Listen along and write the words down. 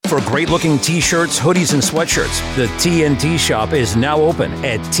For great-looking t-shirts, hoodies, and sweatshirts, the TNT shop is now open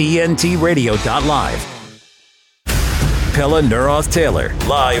at tntradio.live. Pelle, Neroth, Taylor,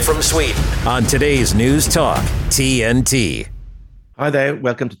 live from Sweden on today's News Talk, TNT. Hi there,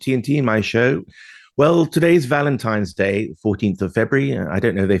 welcome to TNT, my show. Well, today's Valentine's Day, 14th of February. I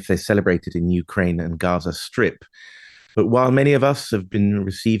don't know if they celebrate it in Ukraine and Gaza Strip. But while many of us have been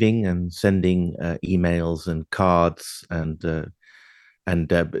receiving and sending emails and cards and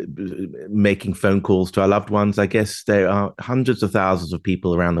making phone calls to our loved ones, I guess there are hundreds of thousands of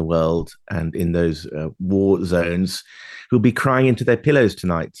people around the world and in those war zones who'll be crying into their pillows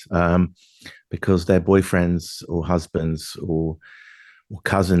tonight because their boyfriends or husbands or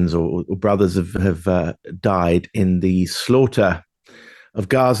cousins or brothers have died in the slaughter of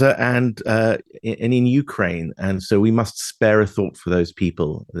Gaza and in Ukraine. And so we must spare a thought for those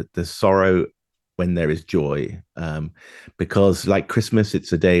people, that there's sorrow when there is joy, because like Christmas,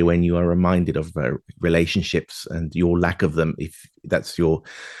 it's a day when you are reminded of relationships and your lack of them, if that's your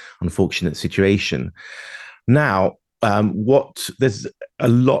unfortunate situation. Now, there's a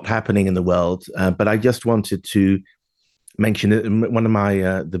lot happening in the world, but I just wanted to mention one of my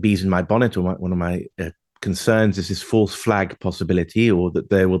the bees in my bonnet, or one of my concerns is this false flag possibility, or that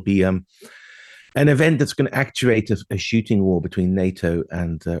there will be an event that's going to actuate a shooting war between NATO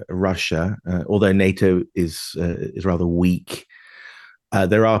and Russia. Although NATO is rather weak,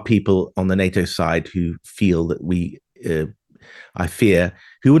 there are people on the NATO side who feel that I fear,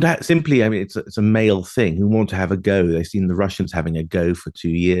 who would simply, I mean, it's a male thing, who want to have a go. They've seen the Russians having a go for 2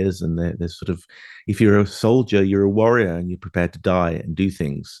 years, and they're sort of, if you're a soldier, you're a warrior, and you're prepared to die and do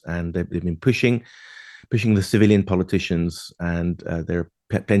things. And they've been pushing the civilian politicians, and there are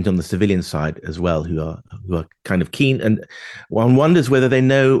plenty on the civilian side as well who are kind of keen. And one wonders whether they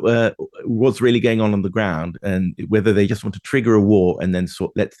know what's really going on the ground, and whether they just want to trigger a war and then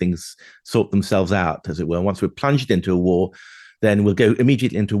let things sort themselves out, as it were. Once we're plunged into a war, then we'll go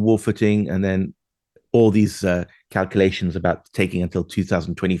immediately into war footing, and then all these calculations about taking until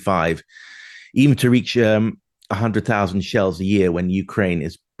 2025, even to reach 100,000 shells a year, when Ukraine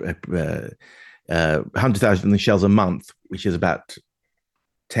is 100,000 shells a month, which is about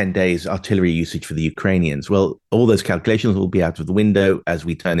 10 days artillery usage for the Ukrainians. Well, all those calculations will be out of the window as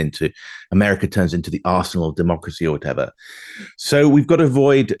America turns into the arsenal of democracy or whatever. So we've got to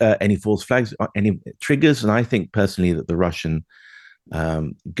avoid any false flags, any triggers. And I think personally that the Russian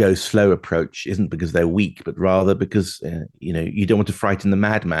go slow approach isn't because they're weak, but rather because, you don't want to frighten the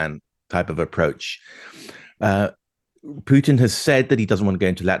madman type of approach. Putin has said that he doesn't want to go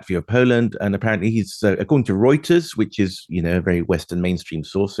into Latvia or Poland, and apparently he's, according to Reuters, which is, a very Western mainstream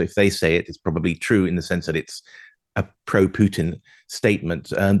source, so if they say it, it's probably true in the sense that it's a pro-Putin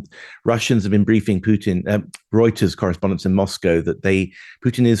statement. Russians have been briefing Putin, Reuters correspondents in Moscow, that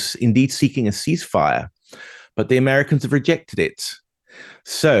Putin is indeed seeking a ceasefire, but the Americans have rejected it.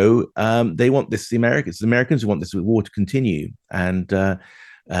 So they want this, the Americans who want this war to continue. And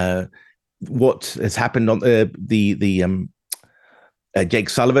what has happened on Jake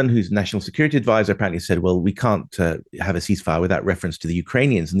Sullivan, who's national security advisor, apparently said, well, we can't have a ceasefire without reference to the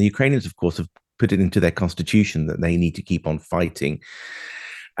Ukrainians. And the Ukrainians, of course, have put it into their constitution that they need to keep on fighting.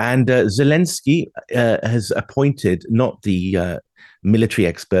 And Zelensky has appointed not the military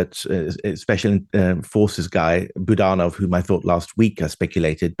expert, special forces guy, Budanov, whom I thought last week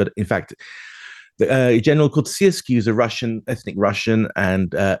speculated, but in fact, the general called Syrski, who's a ethnic Russian,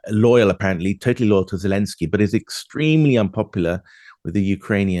 and loyal, apparently, totally loyal to Zelensky, but is extremely unpopular with the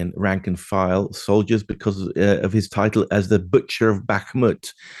Ukrainian rank and file soldiers because of his title as the Butcher of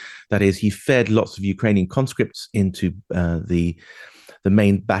Bakhmut. That is, he fed lots of Ukrainian conscripts into the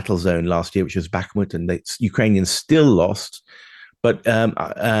main battle zone last year, which was Bakhmut, and the Ukrainians still lost. But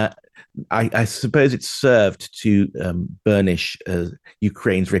I suppose it served to burnish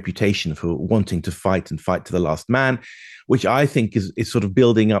Ukraine's reputation for wanting to fight to the last man, which I think is sort of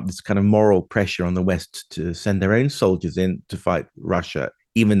building up this kind of moral pressure on the West to send their own soldiers in to fight Russia,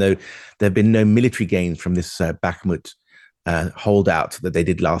 even though there have been no military gains from this Bakhmut holdout that they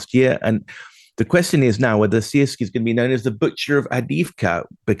did last year. And the question is now whether Syrski is going to be known as the Butcher of Avdiivka,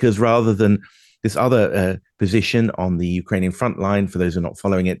 because rather than this other position on the Ukrainian front line, for those who are not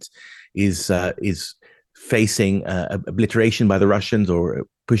following it, is facing obliteration by the Russians or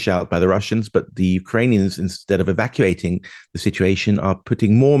push out by the Russians. But the Ukrainians, instead of evacuating the situation, are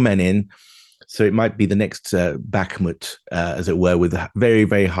putting more men in. So it might be the next Bakhmut, as it were, with very,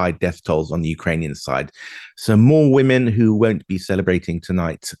 very high death tolls on the Ukrainian side. So more women who won't be celebrating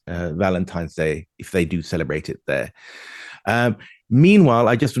tonight, Valentine's Day, if they do celebrate it there. Meanwhile,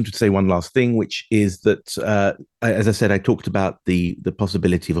 I just wanted to say one last thing, which is that, as I said, I talked about the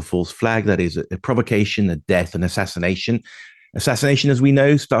possibility of a false flag, that is a provocation, a death, an assassination. Assassination, as we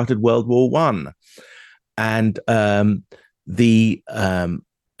know, started World War One, and some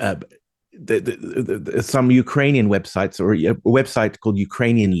Ukrainian websites, or a website called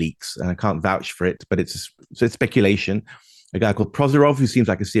Ukrainian Leaks, and I can't vouch for it, but it's speculation. A guy called Prozorov, who seems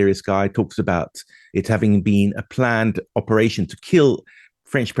like a serious guy, talks about it having been a planned operation to kill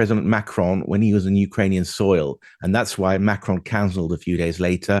French President Macron when he was on Ukrainian soil. And that's why Macron cancelled a few days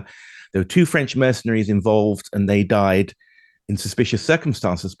later. There were 2 French mercenaries involved, and they died in suspicious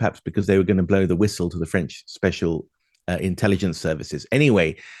circumstances, perhaps because they were going to blow the whistle to the French special intelligence services.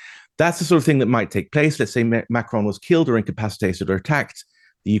 Anyway, that's the sort of thing that might take place. Let's say Macron was killed or incapacitated or attacked.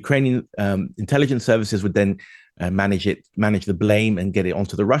 The Ukrainian intelligence services would then manage the blame and get it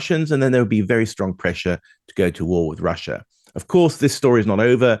onto the Russians, and then there would be very strong pressure to go to war with Russia. Of course, this story is not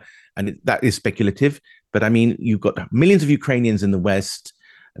over, and that is speculative, but I mean, you've got millions of Ukrainians in the West,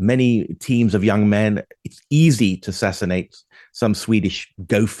 many teams of young men. It's easy to assassinate some Swedish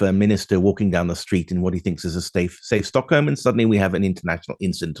gopher minister walking down the street in what he thinks is a safe Stockholm, and suddenly we have an international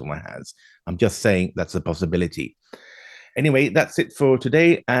incident on our hands. I'm just saying that's a possibility. Anyway, that's it for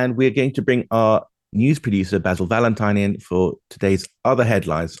today, and we're going to bring our news producer Basil Valentine in for today's other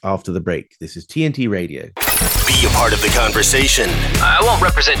headlines after the break. This is TNT Radio. Be a part of the conversation. I want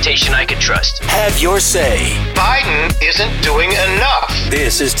representation I can trust. Have your say. Biden isn't doing enough.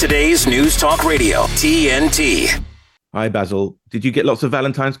 This is today's News Talk Radio, TNT. Hi, Basil. Did you get lots of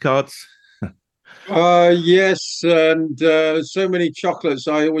Valentine's cards? Yes, and so many chocolates.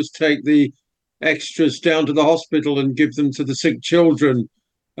 I always take the extras down to the hospital and give them to the sick children.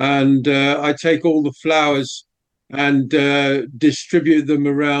 And I take all the flowers and distribute them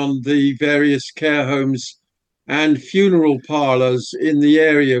around the various care homes and funeral parlors in the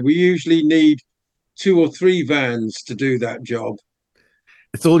area. We usually need 2 or 3 vans to do that job.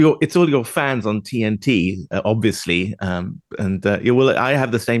 It's all your fans on TNT, obviously, and I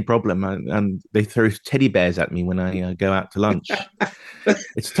have the same problem, and they throw teddy bears at me when I go out to lunch.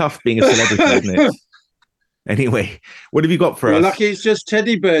 It's tough being a celebrity, isn't it? Anyway, what have you got for us? Lucky it's just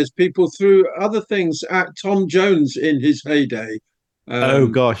teddy bears. People threw other things at Tom Jones in his heyday. Oh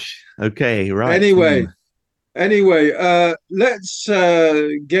gosh. Okay, right. Anyway, let's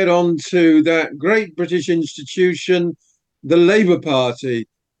get on to that great British institution, the Labour Party,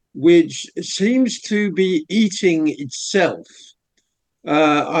 which seems to be eating itself.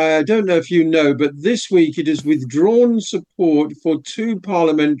 I don't know if you know, but this week it has withdrawn support for 2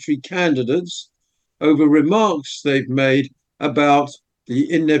 parliamentary candidates over remarks they've made about the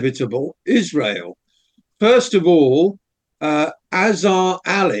inevitable Israel. First of all, Azar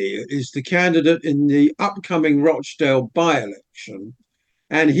Ali is the candidate in the upcoming Rochdale by-election,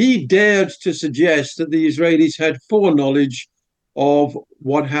 and he dared to suggest that the Israelis had foreknowledge of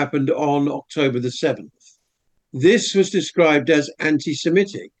what happened on October the 7th. This was described as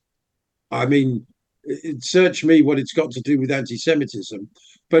anti-Semitic. I mean, search me what it's got to do with anti-Semitism.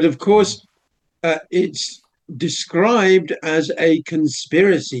 But of course, it's described as a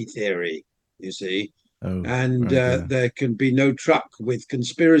conspiracy theory, you see. There can be no truck with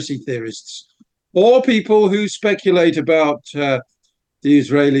conspiracy theorists or people who speculate about the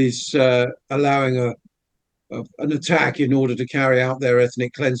Israelis allowing an attack in order to carry out their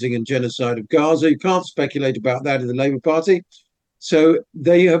ethnic cleansing and genocide of Gaza. You can't speculate about that in the Labour Party. So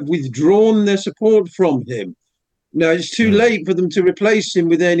they have withdrawn their support from him. Now, it's too late for them to replace him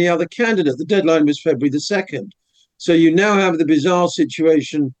with any other candidate. The deadline was February the 2nd. So you now have the bizarre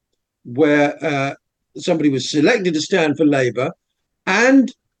situation where somebody was selected to stand for Labour,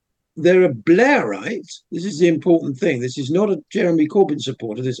 and they're a Blairite. This is the important thing. This is not a Jeremy Corbyn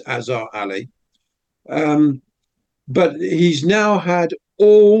supporter, this Azar Ali. But he's now had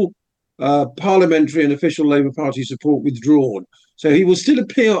all parliamentary and official Labour Party support withdrawn. So he will still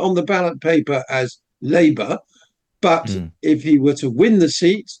appear on the ballot paper as Labour, but if he were to win the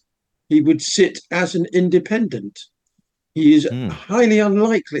seat, he would sit as an independent. He is highly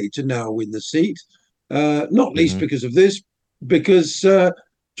unlikely to now win the seat, not least because of this, because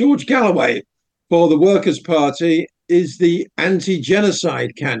George Galloway for the Workers' Party is the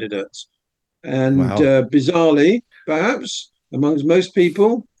anti-genocide candidate. And bizarrely, perhaps, amongst most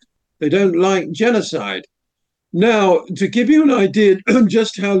people, they don't like genocide. Now, to give you an idea of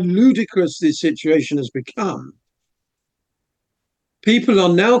just how ludicrous this situation has become, people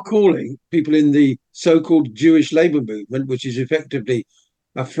are now calling, people in the so-called Jewish labor movement, which is effectively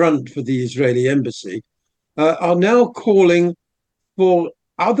a front for the Israeli embassy, are now calling for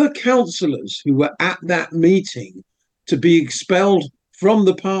other councillors who were at that meeting to be expelled from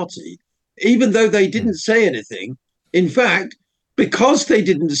the party, even though they didn't say anything. In fact, because they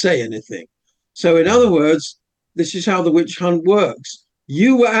didn't say anything. So, in other words, this is how the witch hunt works.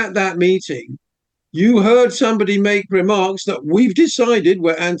 You were at that meeting. You heard somebody make remarks that we've decided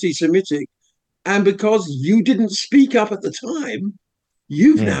were anti-Semitic. And because you didn't speak up at the time,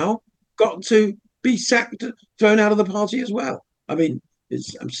 you've now got to be sacked, thrown out of the party as well. I mean,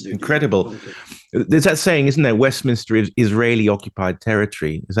 it's absolutely incredible. bonkers. There's that saying, isn't there? Westminster is Israeli-occupied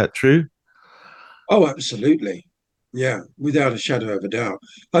territory. Is that true? Oh, absolutely. Yeah, without a shadow of a doubt.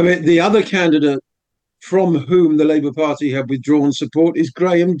 I mean, the other candidate from whom the Labour Party have withdrawn support is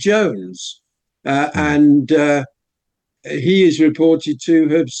Graham Jones. And he is reported to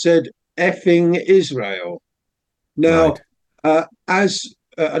have said effing Israel. Now, as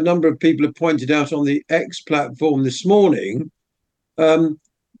a number of people have pointed out on the X platform this morning,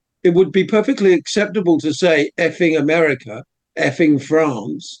 it would be perfectly acceptable to say effing America, effing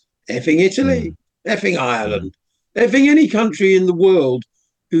France, effing Italy, effing Ireland, effing any country in the world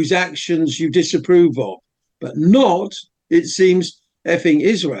whose actions you disapprove of, but not, it seems, effing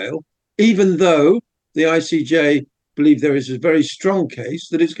Israel, even though the ICJ believe there is a very strong case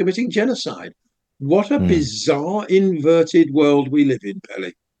that it's committing genocide. What a bizarre, inverted world we live in,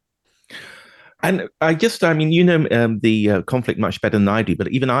 Pelle. And I mean, you know the conflict much better than I do, but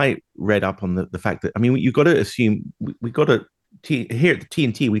even I read up on the fact that, I mean, you've got to assume, we've got to, here at the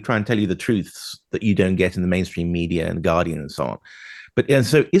TNT, we try and tell you the truths that you don't get in the mainstream media and Guardian and so on. But and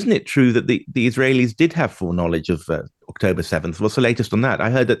so isn't it true that the Israelis did have foreknowledge of October 7th? What's the latest on that? I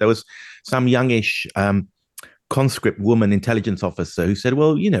heard that there was some youngish conscript woman intelligence officer who said,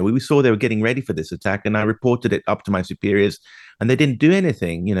 well, you know, we saw they were getting ready for this attack and I reported it up to my superiors and they didn't do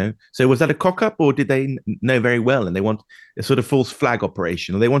anything, you know. So was that a cock-up, or did they know very well and they want a sort of false flag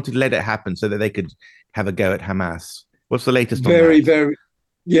operation, or they wanted to let it happen so that they could have a go at Hamas? What's the latest on that?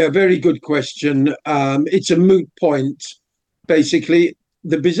 Very good question. It's a moot point, basically.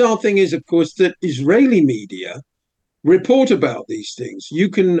 The bizarre thing is, of course, that Israeli media report about these things. You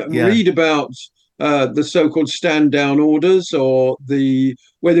can read about the so-called stand-down orders, or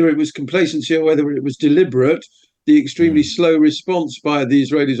whether it was complacency or whether it was deliberate, the extremely slow response by the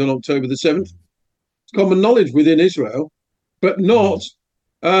Israelis on October the 7th. It's common knowledge within Israel, but not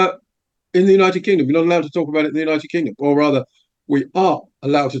in the United Kingdom. We're not allowed to talk about it in the United Kingdom, or rather, we are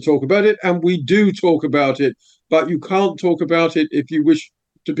allowed to talk about it, and we do talk about it, but you can't talk about it if you wish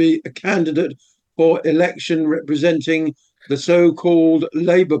to be a candidate for election representing the so-called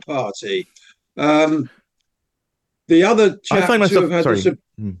Labour Party. The other chap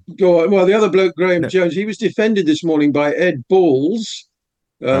the other bloke, Graham Jones, he was defended this morning by Ed Balls,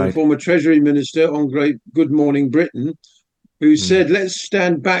 the former Treasury Minister on Good Morning Britain, who said, let's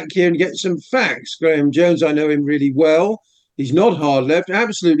stand back here and get some facts. Graham Jones, I know him really well. He's not hard left,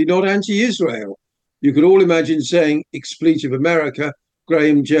 absolutely not anti-Israel. You could all imagine saying, expletive America,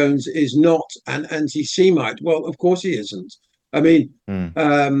 Graham Jones is not an anti-Semite. Well, of course he isn't. I mean,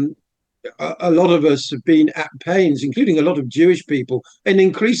 a lot of us have been at pains, including a lot of Jewish people, an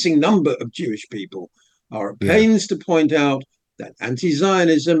increasing number of Jewish people are at pains to point out that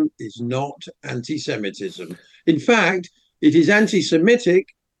anti-Zionism is not anti-Semitism. In fact, it is anti-Semitic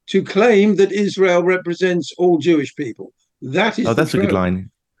to claim that Israel represents all Jewish people. That is that's a good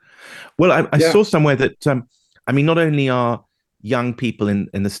line. Well, I saw somewhere that, I mean, not only are young people in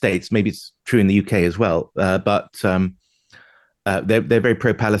the States, maybe it's true in the UK as well, but they're very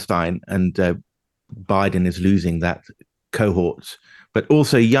pro-Palestine, and Biden is losing that cohort. But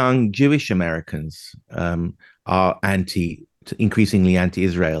also young Jewish Americans are increasingly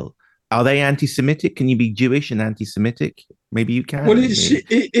anti-Israel. Are they anti-Semitic? Can you be Jewish and anti-Semitic? Maybe you can. Well,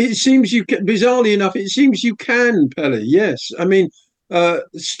 it seems you can, bizarrely enough, it seems you can, Pelle, yes. I mean,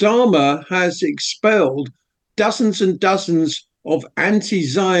 Starmer has expelled dozens and dozens of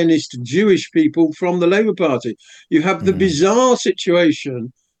anti-Zionist Jewish people from the Labour Party. You have the bizarre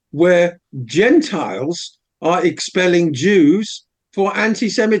situation where Gentiles are expelling Jews for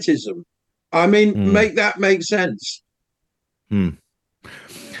anti-Semitism. I mean, make that make sense.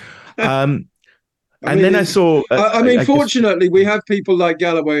 I saw. Fortunately, we have people like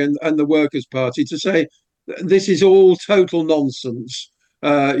Galloway and the Workers' Party to say this is all total nonsense.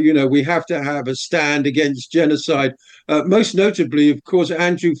 We have to have a stand against genocide. Most notably, of course,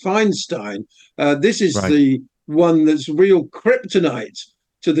 Andrew Feinstein. This is the one that's real kryptonite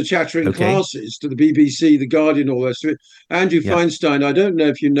to the chattering classes, to the BBC, the Guardian, all those. Andrew Feinstein, I don't know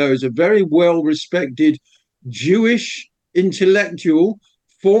if you know, is a very well-respected Jewish intellectual,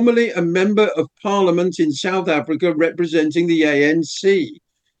 formerly a member of Parliament in South Africa representing the ANC.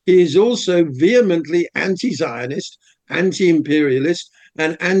 He is also vehemently anti-Zionist, anti-imperialist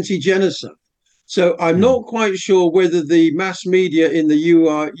and anti-genocide. So I'm not quite sure whether the mass media in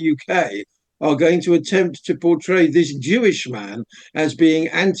the UK are going to attempt to portray this Jewish man as being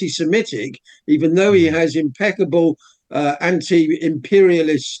anti-Semitic, even though he has impeccable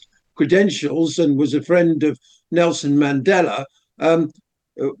anti-imperialist credentials and was a friend of Nelson Mandela.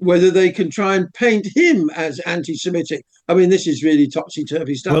 Whether they can try and paint him as anti-Semitic. I mean, this is really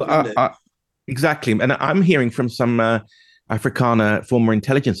topsy-turvy stuff, isn't it? Exactly. And I'm hearing from some Afrikaner former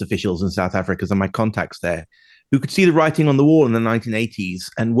intelligence officials in South Africa, some of my contacts there, who could see the writing on the wall in the 1980s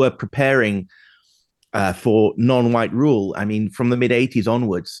and were preparing for non-white rule. I mean, from the mid-80s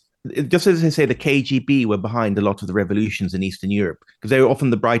onwards, just as I say, the KGB were behind a lot of the revolutions in Eastern Europe because they were often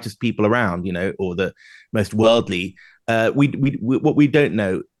the brightest people around, or the most worldly. What we don't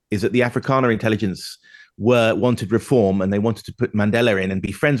know is that the Afrikaner intelligence wanted reform and they wanted to put Mandela in and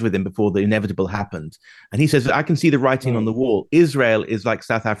be friends with him before the inevitable happened. And he says, I can see the writing on the wall. Israel is like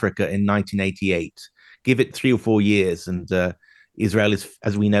South Africa in 1988. Give it 3 or 4 years and Israel is,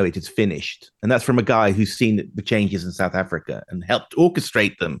 as we know it, is finished. And that's from a guy who's seen the changes in South Africa and helped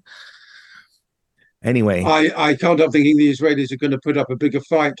orchestrate them. Anyway. I can't help thinking the Israelis are going to put up a bigger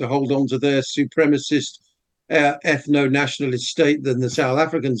fight to hold on to their supremacist ethno-nationalist state than the South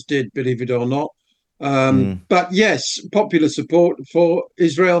Africans did, believe it or not. But yes, popular support for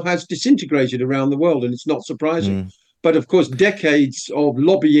Israel has disintegrated around the world, and it's not surprising. But of course, decades of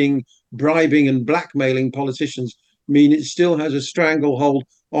lobbying, bribing, and blackmailing politicians mean it still has a stranglehold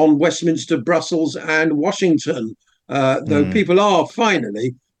on Westminster, Brussels, and Washington, though people are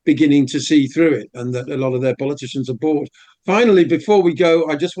finally beginning to see through it, and that a lot of their politicians are bored. Finally, before we go,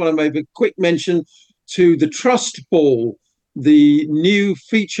 I just want to make a quick mention to The Trust Fall, the new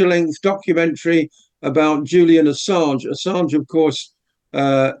feature-length documentary about Julian Assange. Assange, of course,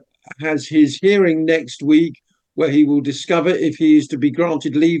 has his hearing next week where he will discover if he is to be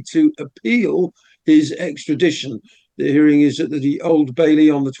granted leave to appeal his extradition. The hearing is at the Old Bailey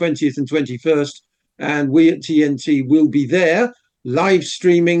on the 20th and 21st, and we at TNT will be there, live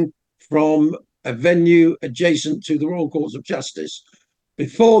streaming from a venue adjacent to the Royal Courts of Justice.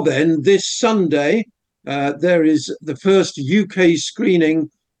 Before then, this Sunday, there is the first UK screening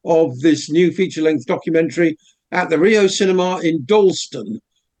of this new feature-length documentary at the Rio Cinema in Dalston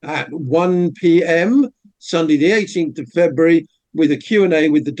at 1 p.m, Sunday the 18th of February, with a Q&A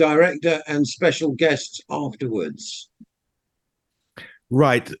with the director and special guests afterwards.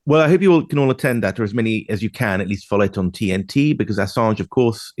 Right. Well, I hope you all can all attend that, or as many as you can, at least follow it on TNT, because Assange, of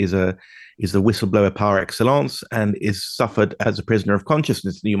course, is the whistleblower par excellence and is suffered as a prisoner of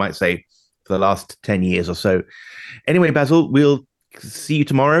consciousness, you might say, for the last 10 years or so. Anyway, Basil, we'll see you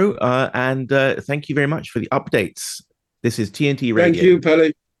tomorrow, and thank you very much for the updates. This is TNT Radio. Thank you,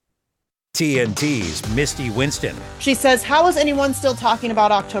 Pelle. TNT's Misty Winston. She says, how is anyone still talking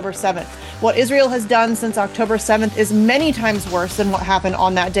about October 7th? What Israel has done since October 7th is many times worse than what happened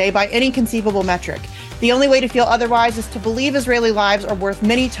on that day by any conceivable metric. The only way to feel otherwise is to believe Israeli lives are worth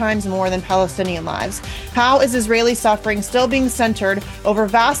many times more than Palestinian lives. How is Israeli suffering still being centered over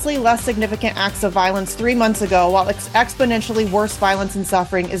vastly less significant acts of violence 3 months ago, while exponentially worse violence and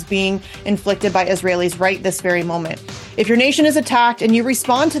suffering is being inflicted by Israelis right this very moment? If your nation is attacked and you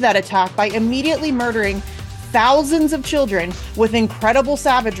respond to that attack by immediately murdering thousands of children with incredible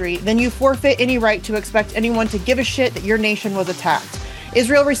savagery, then you forfeit any right to expect anyone to give a shit that your nation was attacked.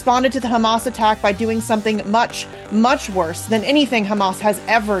 Israel responded to the Hamas attack by doing something much, much worse than anything Hamas has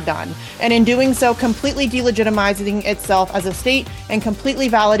ever done, and in doing so, completely delegitimizing itself as a state and completely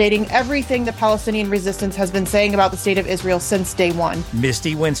validating everything the Palestinian resistance has been saying about the state of Israel since day one.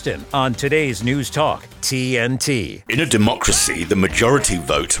 Misty Winston on today's News Talk, TNT. In a democracy, the majority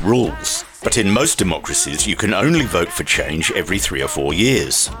vote rules. But in most democracies, you can only vote for change every 3 or 4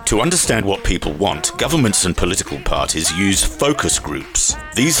 years. To understand what people want, governments and political parties use focus groups.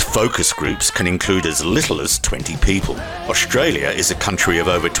 These focus groups can include as little as 20 people. Australia is a country of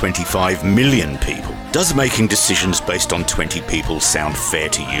over 25 million people. Does making decisions based on 20 people sound fair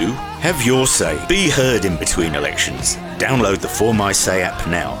to you? Have your say. Be heard in between elections. Download the 4 My Say app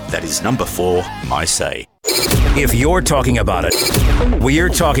now. That is number 4, My Say. If you're talking about it, we're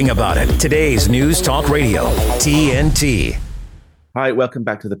talking about it. Today's News Talk Radio, TNT. Hi, welcome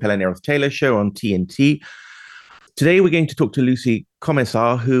back to the Pelle Neroth Taylor Show on TNT. Today we're going to talk to Lucy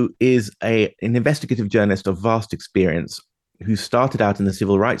Komisar, who is an investigative journalist of vast experience, who started out in the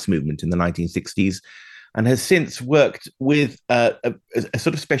civil rights movement in the 1960s and has since worked with a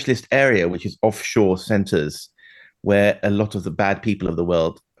sort of specialist area, which is offshore centers, where a lot of the bad people of the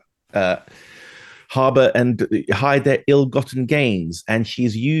world harbor and hide their ill-gotten gains. And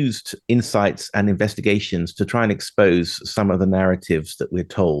she's used insights and investigations to try and expose some of the narratives that we're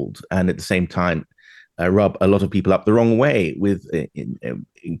told, and at the same time rub a lot of people up the wrong way with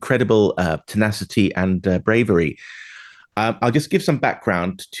incredible tenacity and bravery. I'll just give some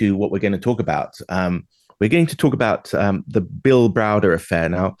background to what we're going to talk about. We're going to talk about the Bill Browder affair.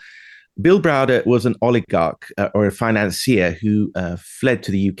 Now, Bill Browder was an oligarch or a financier who fled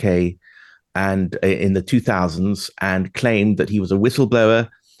to the UK and in the 2000s and claimed that he was a whistleblower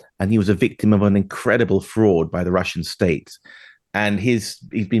and he was a victim of an incredible fraud by the Russian state. And he's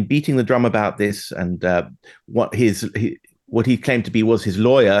been beating the drum about this, and what he claimed to be was his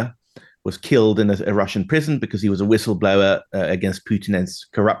lawyer was killed in a Russian prison because he was a whistleblower against Putin's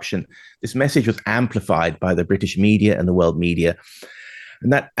corruption. This message was amplified by the British media and the world media.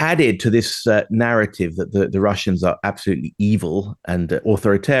 And that added to this narrative that the Russians are absolutely evil and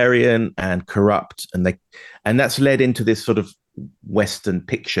authoritarian and corrupt. And that's led into this sort of Western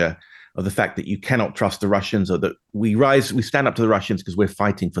picture of the fact that you cannot trust the Russians, or that we stand up to the Russians because we're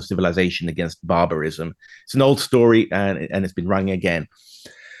fighting for civilization against barbarism. It's an old story, and it's been running again.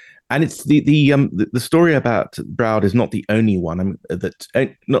 And it's the story about Browder is not the only one.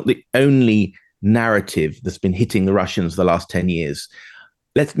 Not the only narrative that's been hitting the Russians the last 10 years.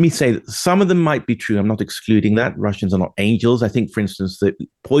 Let me say that some of them might be true. I'm not excluding that. Russians are not angels. I think, for instance, the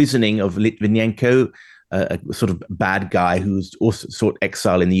poisoning of Litvinenko, a sort of bad guy who's also sought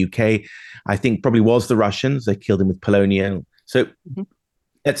exile in the UK, I think probably was the Russians. They killed him with polonium. So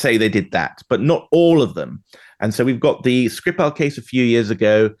let's say they did that, but not all of them. And so we've got the Skripal case a few years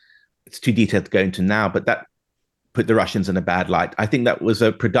ago. It's too detailed to go into now, but that put the Russians in a bad light. I think that was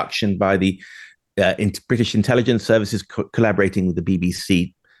a production by the British intelligence services collaborating with the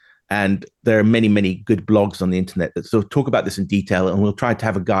BBC. And there are many, many good blogs on the internet that sort of talk about this in detail. And we'll try to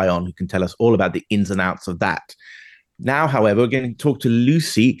have a guy on who can tell us all about the ins and outs of that. Now, however, we're going to talk to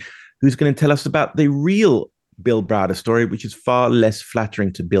Lucy, who's going to tell us about the real Bill Browder story, which is far less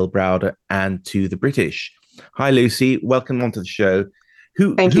flattering to Bill Browder and to the British. Hi, Lucy. Welcome onto the show.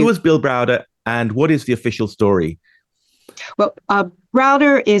 Who was Bill Browder, and what is the official story? Well,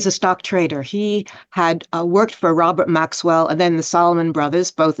 Browder is a stock trader. He had worked for Robert Maxwell and then the Salomon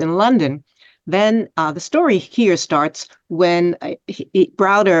Brothers, both in London. Then the story here starts when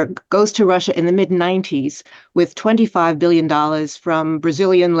Browder goes to Russia in the mid-90s with $25 billion from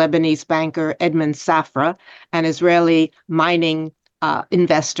Brazilian Lebanese banker Edmund Safra and Israeli mining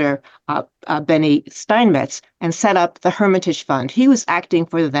investor Benny Steinmetz, and set up the Hermitage Fund. He was acting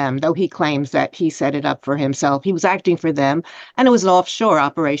for them, though he claims that he set it up for himself. He was acting for them, and it was an offshore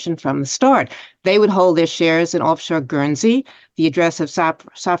operation from the start. They would hold their shares in offshore Guernsey, the address of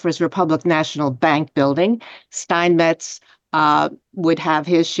Safra's Republic National Bank building. Steinmetz would have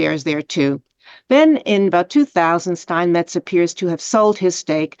his shares there too. Then in about 2000, Steinmetz appears to have sold his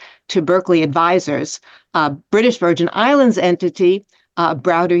stake to Berkeley Advisors, a British Virgin Islands entity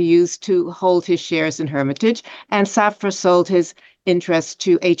Browder used to hold his shares in Hermitage, and Safra sold his interest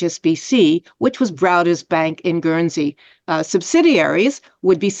to HSBC, which was Browder's bank in Guernsey. Subsidiaries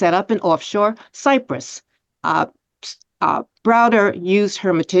would be set up in offshore Cyprus. Browder used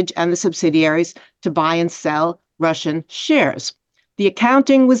Hermitage and the subsidiaries to buy and sell Russian shares. The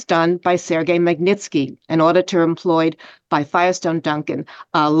accounting was done by Sergei Magnitsky, an auditor employed by Firestone Duncan,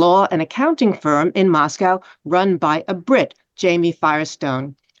 a law and accounting firm in Moscow run by a Brit, Jamie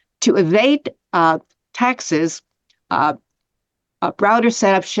Firestone. To evade taxes, Browder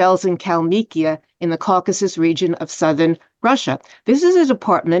set up shells in Kalmykia in the Caucasus region of southern Russia. This is a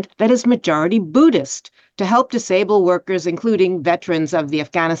department that is majority Buddhist. To help disable workers, including veterans of the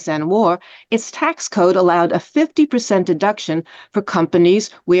Afghanistan war, its tax code allowed a 50% deduction for companies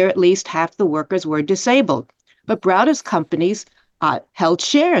where at least half the workers were disabled. But Browder's companies held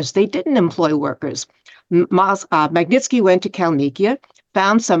shares. They didn't employ workers. Magnitsky went to Kalmykia,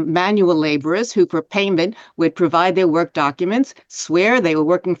 found some manual laborers who, for payment, would provide their work documents, swear they were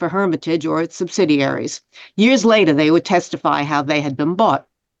working for Hermitage or its subsidiaries. Years later, they would testify how they had been bought.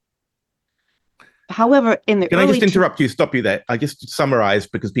 However, in the Can I just interrupt you, stop you there? I just summarize,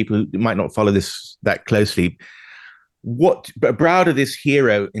 because people who might not follow this that closely. What Browder, this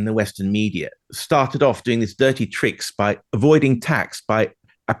hero in the Western media, started off doing these dirty tricks by avoiding tax, by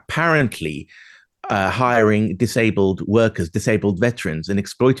apparently hiring disabled workers, disabled veterans, and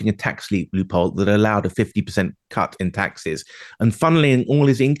exploiting a tax loophole that allowed a 50% cut in taxes, and funneling all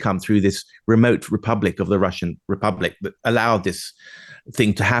his income through this remote republic of the Russian Republic that allowed this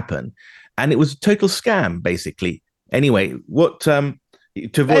thing to happen. And it was a total scam, basically. Anyway, what to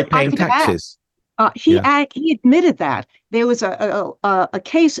avoid paying taxes? He admitted that there was a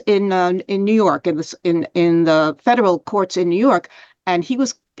case in New York in the federal courts in New York, and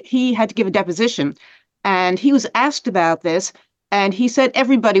he had to give a deposition, and he was asked about this, and he said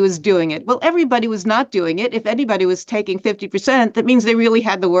everybody was doing it. Well, everybody was not doing it. If anybody was taking 50%, that means they really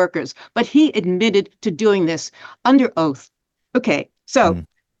had the workers. But he admitted to doing this under oath. Okay, so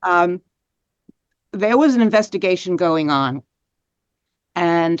there was an investigation going on.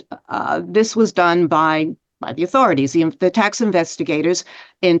 And this was done by the authorities, the tax investigators.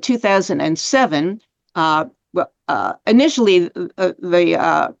 In 2007, initially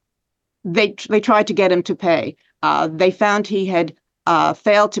they tried to get him to pay. They found he had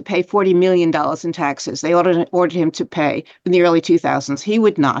failed to pay $40 million in taxes. They ordered him to pay in the early 2000s. He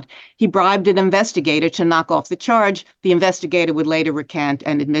would not. He bribed an investigator to knock off the charge. The investigator would later recant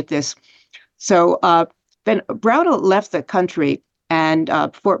and admit this. So then Browder left the country. And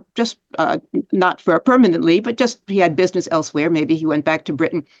for just not for permanently, but just he had business elsewhere. Maybe he went back to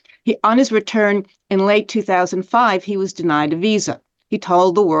Britain. On his return in late 2005, he was denied a visa. He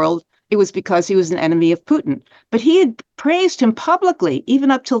told the world it was because he was an enemy of Putin. But he had praised him publicly,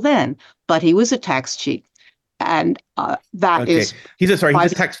 even up till then. But he was a tax cheat. And that is... He's a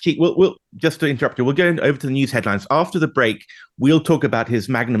tax cheat. We'll just to interrupt you, we'll go over to the news headlines. After the break, we'll talk about his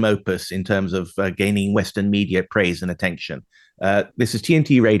magnum opus in terms of gaining Western media praise and attention. This is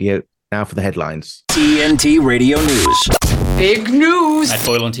TNT Radio, now for the headlines. TNT Radio News. Big news! Matt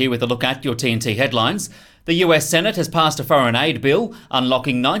Boylan here with a look at your TNT headlines. The US Senate has passed a foreign aid bill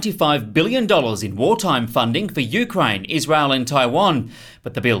unlocking $95 billion in wartime funding for Ukraine, Israel and Taiwan.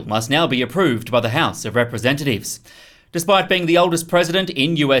 But the bill must now be approved by the House of Representatives. Despite being the oldest president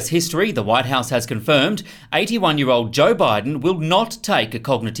in US history, the White House has confirmed 81-year-old Joe Biden will not take a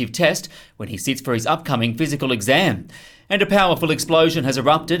cognitive test when he sits for his upcoming physical exam. And a powerful explosion has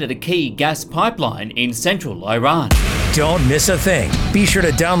erupted at a key gas pipeline in central Iran. Don't miss a thing. Be sure to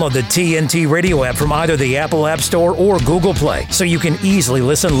download the TNT Radio app from either the Apple App Store or Google Play so you can easily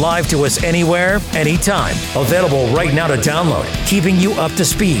listen live to us anywhere, anytime. Available right now to download, keeping you up to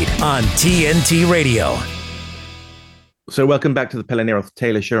speed on TNT Radio. So welcome back to the Pelle Neroth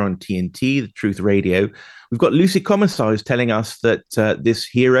Taylor Show on TNT, the Truth Radio. We've got Lucy Komisar who's telling us that this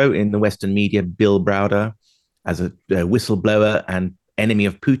hero in the Western media, Bill Browder, as a whistleblower and enemy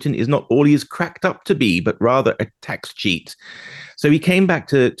of Putin, is not all he is cracked up to be, but rather a tax cheat. So he came back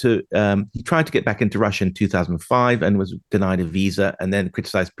he tried to get back into Russia in 2005 and was denied a visa, and then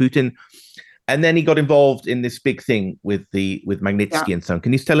criticized Putin. And then he got involved in this big thing with Magnitsky and so on.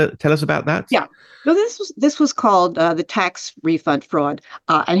 Can you tell us about that? Yeah. So this was called the tax refund fraud,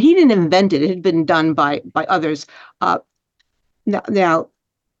 and he didn't invent it. It had been done by others. Now,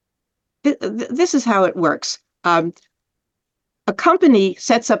 this is how it works. A company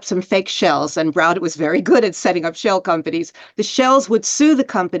sets up some fake shells, and Browder was very good at setting up shell companies. The shells would sue the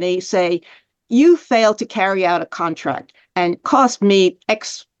company, say, you failed to carry out a contract and cost me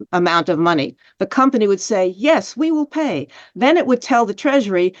X amount of money. The company would say, yes, we will pay. Then it would tell the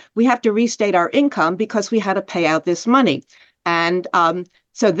Treasury, we have to restate our income because we had to pay out this money. And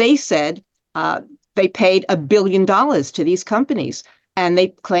so they said they paid $1 billion to these companies. And they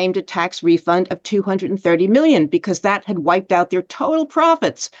claimed a tax refund of $230 million because that had wiped out their total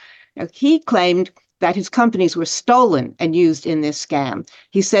profits. Now, he claimed that his companies were stolen and used in this scam.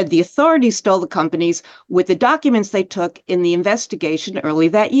 He said the authorities stole the companies with the documents they took in the investigation early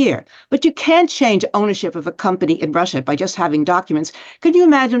that year. But you can't change ownership of a company in Russia by just having documents. Could you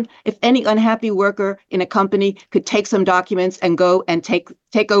imagine if any unhappy worker in a company could take some documents and go and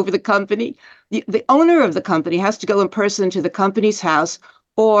take over the company? The owner of the company has to go in person to the company's house,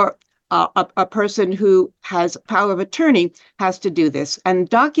 or a person who has power of attorney has to do this. And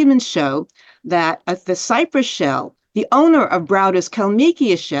documents show that at the Cyprus shell, the owner of Browder's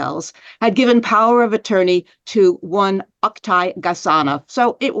Kalmykia shells had given power of attorney to one Oktay Gasanov.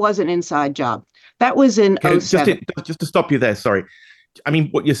 So it was an inside job. That was in 2007. Just to stop you there, sorry. I mean,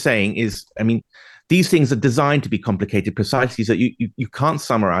 what you're saying is, these things are designed to be complicated precisely so you can't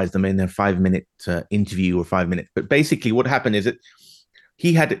summarize them in a 5-minute interview or 5 minutes. But basically what happened is that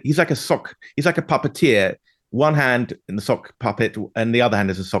he's like a puppeteer. One hand in the sock puppet and the other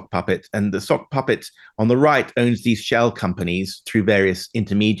hand is a sock puppet. And the sock puppet on the right owns these shell companies through various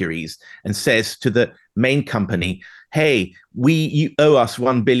intermediaries and says to the main company, hey, you owe us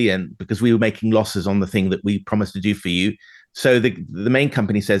 $1 billion because we were making losses on the thing that we promised to do for you. So the main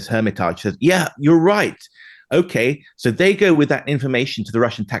company says, Hermitage says, yeah, you're right. Okay, so they go with that information to the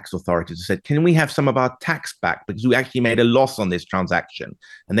Russian tax authorities and said, can we have some of our tax back because we actually made a loss on this transaction?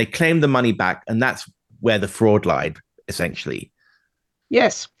 And they claimed the money back, and that's where the fraud lied, essentially.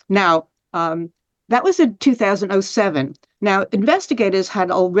 Yes. Now, That was in 2007. Now, investigators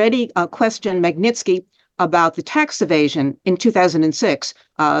had already questioned Magnitsky about the tax evasion in 2006,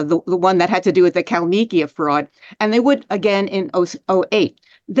 the one that had to do with the Kalmykia fraud, and they would again in 2008.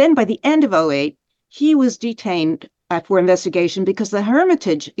 Then by the end of 2008, he was detained for investigation because the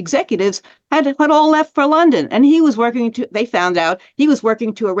Hermitage executives had all left for London, and they found out he was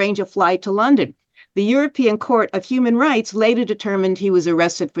working to arrange a flight to London. The European Court of Human Rights later determined he was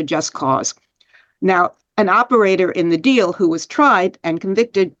arrested for just cause. Now, an operator in the deal who was tried and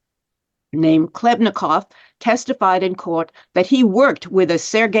convicted, named Klebnikov, testified in court that he worked with a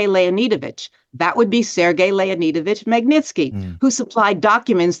Sergei Leonidovich. That would be Sergei Leonidovich Magnitsky, who supplied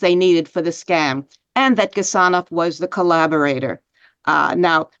documents they needed for the scam, and that Gasanov was the collaborator.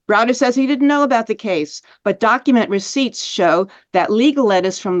 Now, Browder says he didn't know about the case, but document receipts show that legal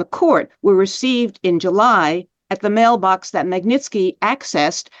letters from the court were received in July at the mailbox that Magnitsky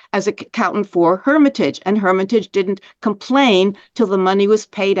accessed as an accountant for Hermitage, and Hermitage didn't complain till the money was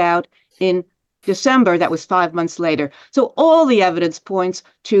paid out in December. That was 5 months later. So all the evidence points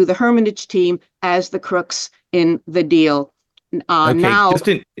to the Hermitage team as the crooks in the deal. Now,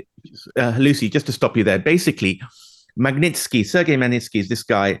 Lucy, just to stop you there, basically, Sergei Magnitsky is this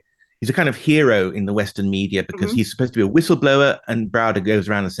guy. He's a kind of hero in the Western media because he's supposed to be a whistleblower, and Browder goes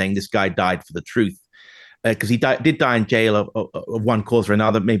around and saying this guy died for the truth because he did die in jail of one cause or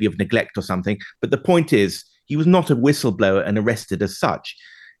another, maybe of neglect or something. But the point is, he was not a whistleblower and arrested as such.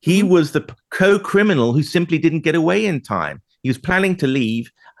 He was the co-criminal who simply didn't get away in time. He was planning to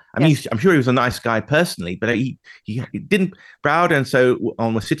leave. I mean, I'm sure he was a nice guy personally, but he didn't. Browder and so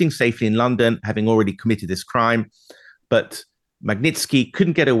on were sitting safely in London, having already committed this crime. But Magnitsky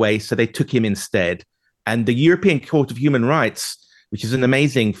couldn't get away, so they took him instead. And the European Court of Human Rights, which is an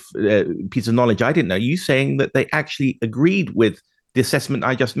amazing piece of knowledge I didn't know, you saying that they actually agreed with the assessment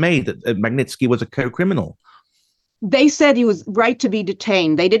I just made, that Magnitsky was a co-criminal. They said he was right to be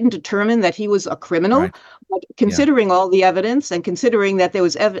detained. They didn't determine that he was a criminal, but considering all the evidence and considering that there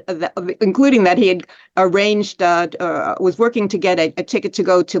was, including that he had arranged, was working to get a ticket to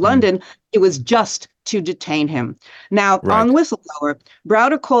go to London, it was just to detain him. Now, on whistleblower,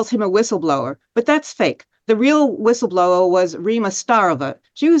 Browder calls him a whistleblower, but that's fake. The real whistleblower was Rima Starova.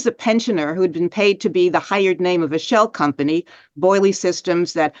 She was a pensioner who had been paid to be the hired name of a shell company, Boйлey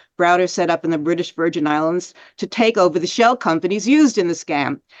Systems, that Browder set up in the British Virgin Islands to take over the shell companies used in the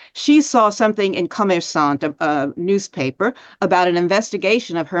scam. She saw something in Commerçant, a newspaper, about an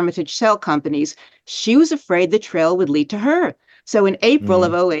investigation of Hermitage shell companies. She was afraid the trail would lead to her. So in April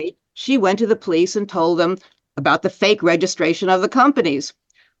of 2008, she went to the police and told them about the fake registration of the companies.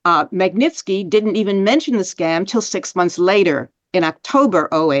 Magnitsky didn't even mention the scam till 6 months later, in October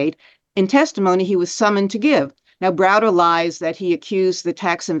 2008. In testimony he was summoned to give. Now, Browder lies that he accused the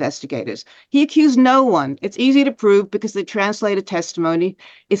tax investigators. He accused no one. It's easy to prove because the translated testimony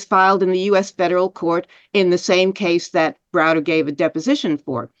is filed in the U.S. federal court in the same case that Browder gave a deposition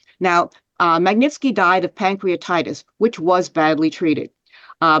for. Now, Magnitsky died of pancreatitis, which was badly treated.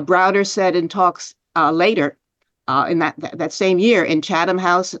 Browder said in talks later, in that same year, in Chatham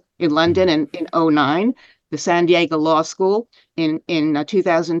House in London in 2009, the San Diego Law School in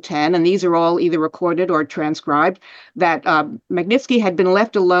 2010, and these are all either recorded or transcribed, that Magnitsky had been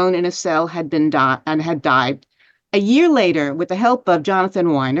left alone in a cell, had died. A year later, with the help of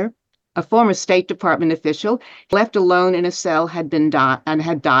Jonathan Weiner, a former State Department official, left alone in a cell, had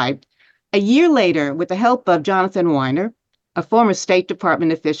died. A year later, with the help of Jonathan Weiner, a former State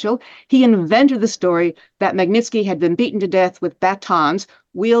Department official, he invented the story that Magnitsky had been beaten to death with batons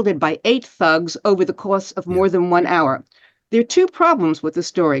wielded by 8 thugs over the course of more than 1 hour. There are 2 problems with the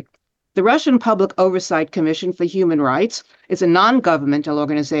story. The Russian Public Oversight Commission for Human Rights is a non-governmental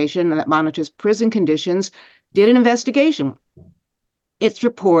organization that monitors prison conditions, did an investigation. Its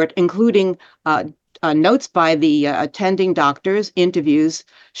report, including notes by the attending doctors, interviews,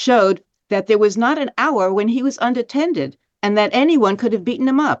 showed that there was not an hour when he was unattended, and that anyone could have beaten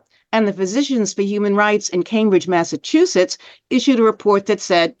him up. And the Physicians for Human Rights in Cambridge, Massachusetts, issued a report that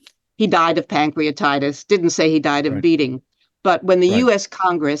said he died of pancreatitis, didn't say he died of beating. But when the U.S.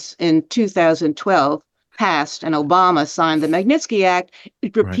 Congress in 2012 passed and Obama signed the Magnitsky Act,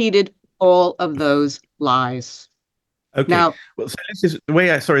 it repeated all of those lies. Okay. Now, well, so this is the way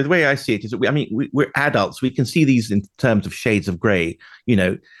I see it is that we're adults. We can see these in terms of shades of gray. You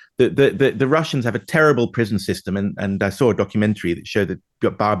know, the Russians have a terrible prison system, and I saw a documentary that showed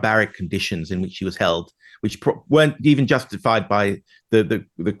the barbaric conditions in which he was held, which weren't even justified by the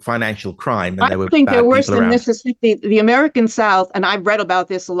financial crime. And I think they're worse than Mississippi. The American South, and I've read about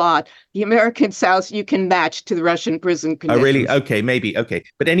this a lot, the American South you can match to the Russian prison conditions. Oh, really? Okay, maybe. Okay.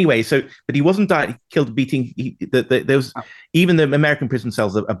 But anyway, but he wasn't killed beating. There was, even the American prison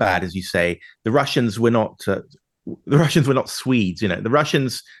cells are bad, as you say. The Russians were not. The Russians were not Swedes, The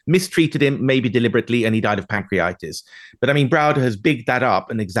Russians mistreated him, maybe deliberately, and he died of pancreatitis. But I mean, Browder has bigged that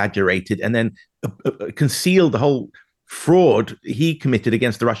up and exaggerated, and then concealed the whole fraud he committed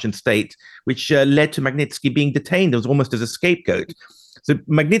against the Russian state, which led to Magnitsky being detained. It was almost as a scapegoat. So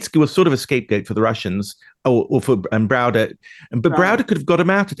Magnitsky was sort of a scapegoat for the Russians, and Browder. But Browder could have got him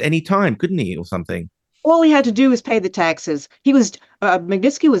out at any time, couldn't he, or something? All he had to do was pay the taxes.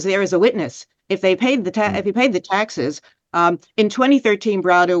 Magnitsky was there as a witness. If they paid if he paid the taxes, in 2013,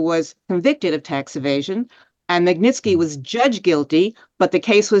 Browder was convicted of tax evasion, and Magnitsky was judged guilty, but the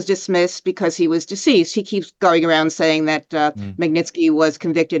case was dismissed because he was deceased. He keeps going around saying that Magnitsky was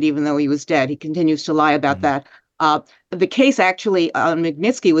convicted even though he was dead. He continues to lie about that. The case actually on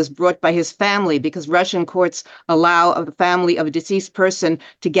Magnitsky was brought by his family because Russian courts allow the family of a deceased person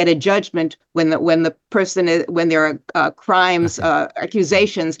to get a judgment when there are crimes,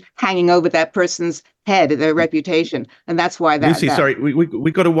 accusations hanging over that person's head, their reputation, and that's why that. Lucy, sorry,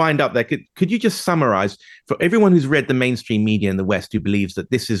 we got to wind up there. Could you just summarize for everyone who's read the mainstream media in the West who believes that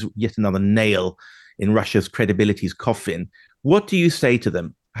this is yet another nail in Russia's credibility's coffin? What do you say to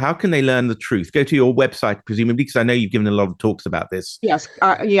them? How can they learn the truth? Go to your website, presumably, because I know you've given a lot of talks about this. Yes,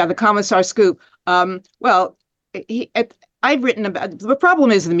 the Komisar scoop. I've written about the problem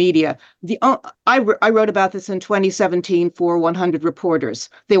is the media. I wrote about this in 2017 for 100 Reporters.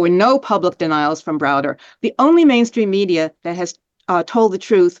 There were no public denials from Browder. The only mainstream media that has told the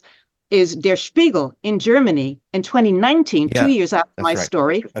truth is Der Spiegel in Germany in 2019, 2 years after my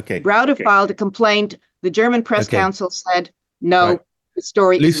story. Okay. Browder filed a complaint. The German press council said no. Right. The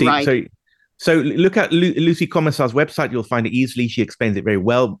story Lucy, is right. So look at Lucy Komisar's website. You'll find it easily. She explains it very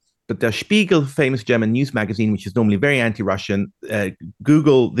well. But Der Spiegel, famous German news magazine, which is normally very anti-Russian,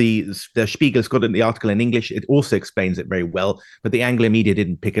 Google Der Spiegel. It's got the article in English. It also explains it very well. But the Anglo media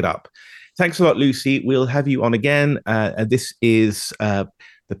didn't pick it up. Thanks a lot, Lucy. We'll have you on again. This is the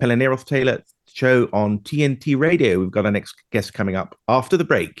Pelle Neroth Taylor show on TNT Radio. We've got our next guest coming up after the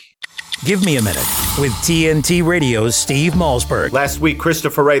break. Give me a minute with TNT Radio's Steve Malzberg. Last week,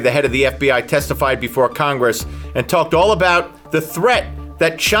 Christopher Wray, the head of the FBI, testified before Congress and talked all about the threat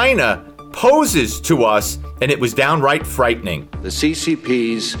that China poses to us, and it was downright frightening. The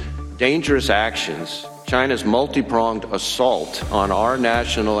CCP's dangerous actions, China's multi-pronged assault on our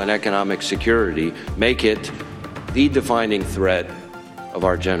national and economic security, make it the defining threat of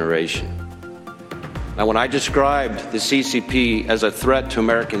our generation. Now, when I described the CCP as a threat to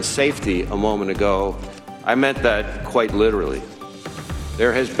American safety a moment ago, I meant that quite literally.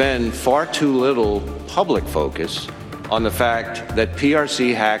 There has been far too little public focus on the fact that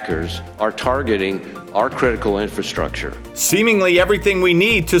PRC hackers are targeting our critical infrastructure. Seemingly everything we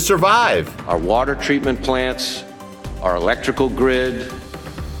need to survive. Our water treatment plants, our electrical grid,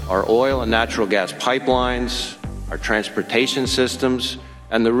 our oil and natural gas pipelines, our transportation systems,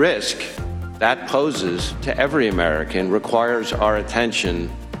 and the risk that poses to every American requires our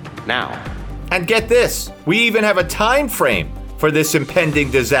attention now. And get this, we even have a time frame for this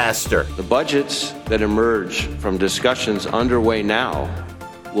impending disaster. The budgets that emerge from discussions underway now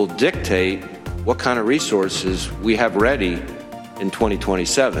will dictate what kind of resources we have ready in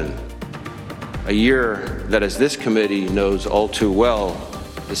 2027. A year that, as this committee knows all too well,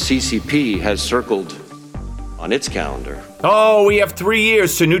 the CCP has circled on its calendar. Oh, we have 3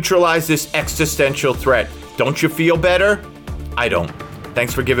 years to neutralize this existential threat. Don't you feel better? I don't.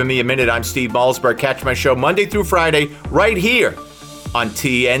 Thanks for giving me a minute. I'm Steve Malzberg. Catch my show Monday through Friday right here on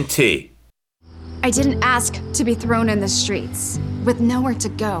TNT. I didn't ask to be thrown in the streets with nowhere to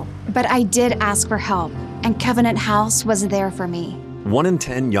go, but I did ask for help, and Covenant House was there for me. 1 in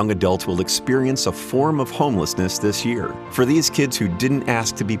 10 young adults will experience a form of homelessness this year. For these kids who didn't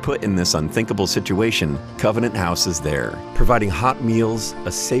ask to be put in this unthinkable situation, Covenant House is there, providing hot meals,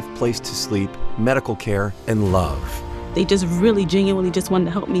 a safe place to sleep, medical care, and love. They just really genuinely just wanted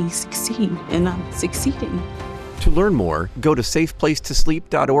to help me succeed, and I'm succeeding. To learn more, go to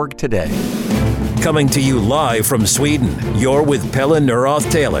safeplacetosleep.org today. Coming to you live from Sweden, you're with Pelle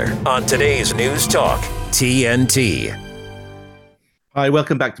Neroth Taylor on today's News Talk, TNT. Hi,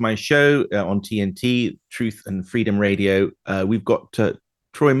 welcome back to my show on TNT, Truth and Freedom Radio. We've got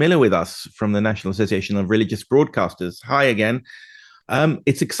Troy Miller with us from the National Association of Religious Broadcasters. Hi again.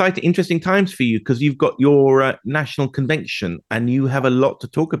 It's exciting, interesting times for you because you've got your national convention and you have a lot to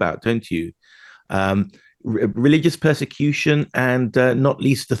talk about, don't you? Religious persecution and not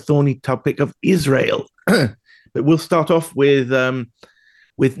least the thorny topic of Israel. But we'll start off with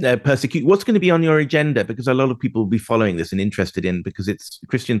persecution. What's going to be on your agenda? Because a lot of people will be following this and interested in, because it's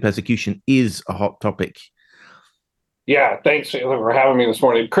Christian persecution is a hot topic. Yeah, thanks for having me this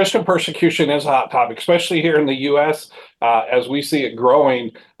morning. Christian persecution is a hot topic, especially here in the U.S. As we see it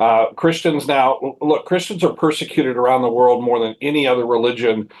growing. Christians are persecuted around the world more than any other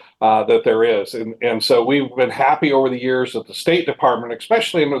religion that there is. And so we've been happy over the years that the State Department,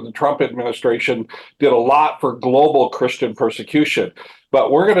 especially under the Trump administration, did a lot for global Christian persecution. But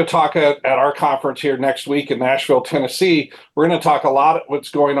we're going to talk at our conference here next week in Nashville, Tennessee. We're going to talk a lot of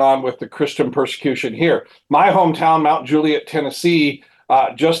what's going on with the Christian persecution here. My hometown, Mount Juliet, Tennessee,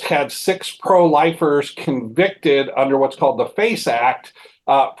 just had 6 pro-lifers convicted under what's called the FACE Act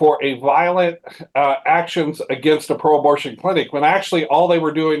for a violent actions against a pro-abortion clinic, when actually all they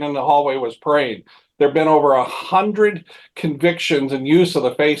were doing in the hallway was praying. There have been over 100 convictions and use of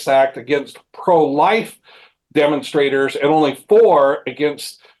the FACE Act against pro-life demonstrators, and only 4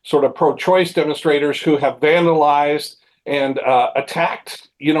 against sort of pro-choice demonstrators who have vandalized and attacked,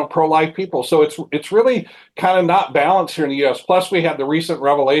 pro-life people. So it's really kind of not balanced here in the U.S. Plus, we had the recent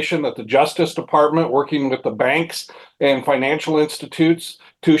revelation that the Justice Department, working with the banks and financial institutions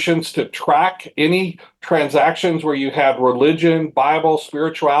to track any transactions where you had religion, Bible,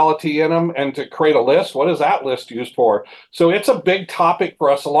 spirituality in them, and to create a list. What is that list used for? So it's a big topic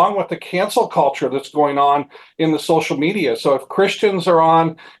for us, along with the cancel culture that's going on in the social media. So if Christians are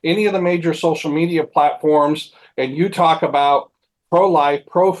on any of the major social media platforms and you talk about pro-life,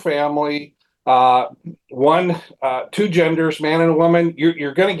 pro-family, 2 genders, man and a woman,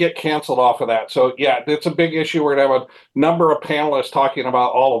 you're going to get canceled off of that. So yeah, it's a big issue. We're going to have a number of panelists talking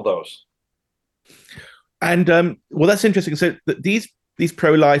about all of those. And well, that's interesting. So these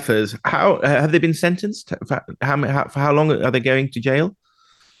pro-lifers, how have they been sentenced? For how long are they going to jail?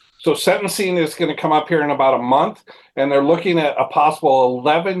 So sentencing is going to come up here in about a month, and they're looking at a possible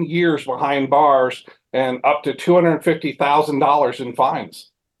 11 years behind bars and up to $250,000 in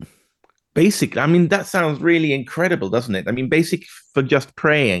fines. Basic. I mean, that sounds really incredible, doesn't it? I mean, basic for just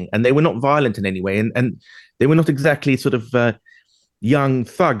praying, and they were not violent in any way, and they were not exactly sort of young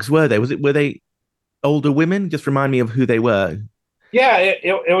thugs, were they? Were they older women? Just remind me of who they were. Yeah,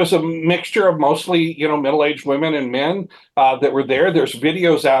 it was a mixture of mostly, middle-aged women and men that were there. There's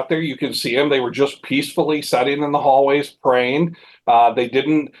videos out there. You can see them. They were just peacefully sitting in the hallways praying. They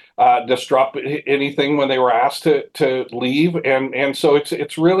didn't disrupt anything when they were asked to leave. And so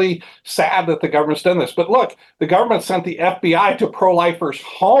it's really sad that the government's done this. But look, the government sent the FBI to pro-lifers'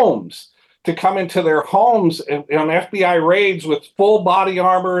 homes to come into their homes on FBI raids with full body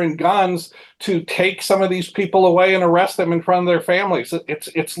armor and guns to take some of these people away and arrest them in front of their families.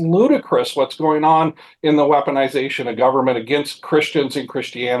 It's ludicrous what's going on in the weaponization of government against Christians and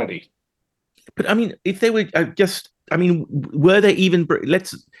Christianity. But I mean, if they were were they even,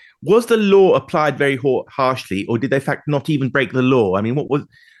 was the law applied very harshly, or did they in fact not even break the law? I mean, what was,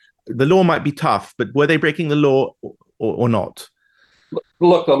 the law might be tough, but were they breaking the law or not?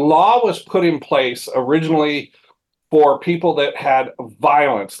 Look, the law was put in place originally for people that had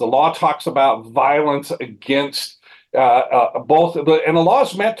violence. The law talks about violence against both, and the law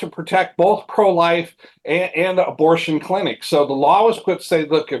is meant to protect both pro-life and abortion clinics. So the law was put to say,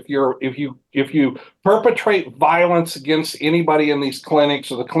 look, if you perpetrate violence against anybody in these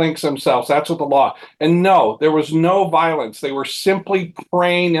clinics or the clinics themselves, that's what the law. And no, there was no violence. They were simply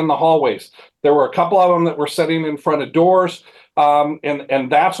praying in the hallways. There were a couple of them that were sitting in front of doors. And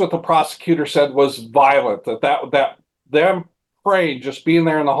that's what the prosecutor said was violent, that them praying, just being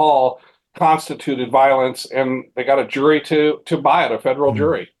there in the hall, constituted violence, and they got a jury to buy it, a federal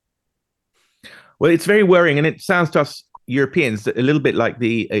jury. Well, it's very worrying, and it sounds to us Europeans a little bit like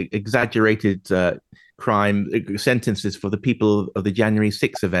the exaggerated crime sentences for the people of the January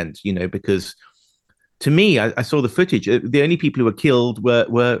 6th event, because to me, I saw the footage. The only people who were killed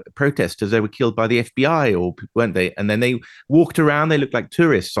were protesters. They were killed by the FBI, or weren't they? And then they walked around. They looked like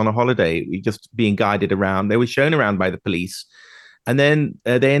tourists on a holiday, just being guided around. They were shown around by the police. And then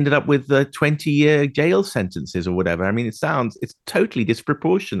they ended up with 20-year jail sentences or whatever. I mean, it's totally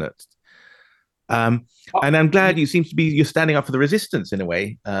disproportionate. And I'm glad you're standing up for the resistance in a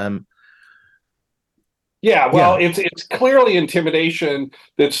way. Yeah, well, it's clearly intimidation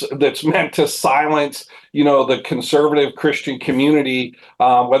that's meant to silence, the conservative Christian community.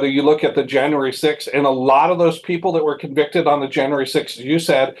 Whether you look at the January 6th, and a lot of those people that were convicted on the January 6th, as you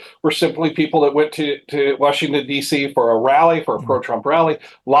said, were simply people that went to Washington, D.C. for a rally, for a pro-Trump rally.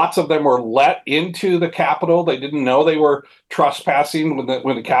 Lots of them were let into the Capitol. They didn't know they were trespassing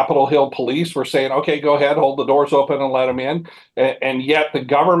when the Capitol Hill police were saying, okay, go ahead, hold the doors open and let them in. And yet the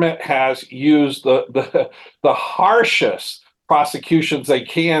government has used the harshest prosecutions they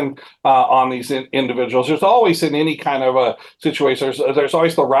can on these individuals. There's always, in any kind of a situation, there's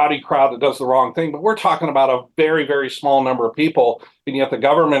always the rowdy crowd that does the wrong thing, but we're talking about a very, very small number of people, and yet the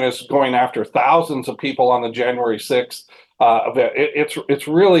government is going after thousands of people on the January 6th event. It's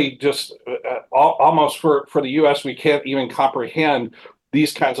really just almost for the U.S., we can't even comprehend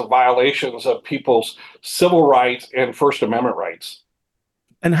these kinds of violations of people's civil rights and First Amendment rights.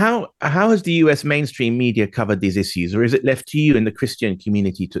 And how has the US mainstream media covered these issues, or is it left to you in the Christian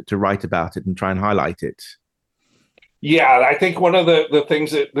community to write about it and try and highlight it? Yeah, I think one of the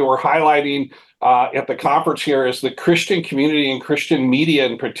things that we're highlighting at the conference here is the Christian community and Christian media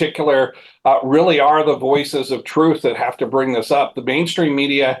in particular really are the voices of truth that have to bring this up. The mainstream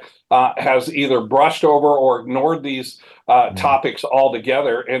media has either brushed over or ignored these topics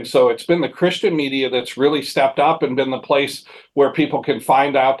altogether. And so it's been the Christian media that's really stepped up and been the place where people can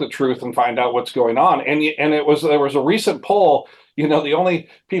find out the truth and find out what's going on. And there was a recent poll. The only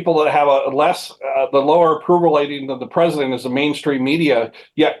people that have the lower approval rating than the president is the mainstream media,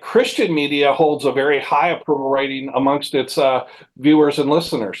 yet Christian media holds a very high approval rating amongst its viewers and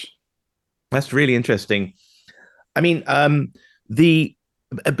listeners. That's really interesting. I mean, the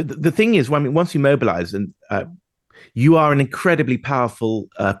thing is, once you mobilize, and you are an incredibly powerful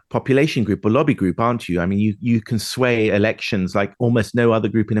population group or lobby group, aren't you? I mean, you can sway elections like almost no other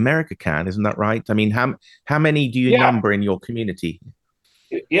group in America can, isn't that right? I mean, how many do you number in your community?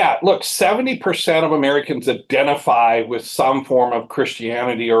 Yeah, look, 70% of Americans identify with some form of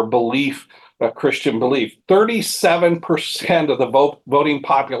Christianity or belief, a Christian belief. 37% of the voting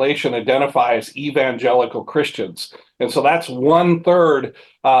population identify as evangelical Christians. And so that's 1/3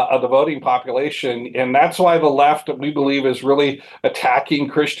 of the voting population. And that's why the left, we believe, is really attacking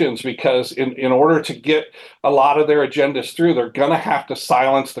Christians, because in order to get a lot of their agendas through, they're going to have to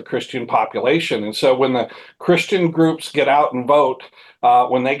silence the Christian population. And so when the Christian groups get out and vote,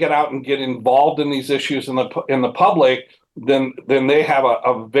 when they get out and get involved in these issues in the public, then they have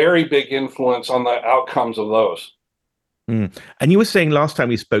a very big influence on the outcomes of those. And you were saying last time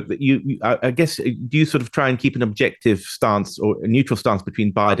we spoke that I guess, do you sort of try and keep an objective stance or a neutral stance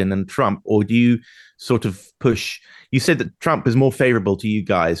between Biden and Trump, or do you sort of push? You said that Trump is more favorable to you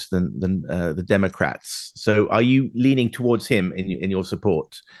guys than the Democrats. So are you leaning towards him in your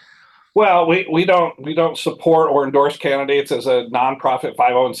support? Well, we don't support or endorse candidates as a nonprofit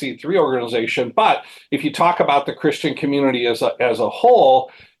 501c3 organization. But if you talk about the Christian community as a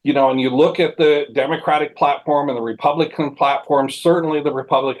whole, and you look at the Democratic platform and the Republican platform, certainly the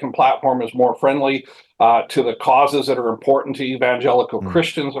Republican platform is more friendly to the causes that are important to evangelical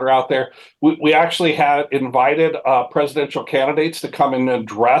Christians that are out there. We actually had invited presidential candidates to come and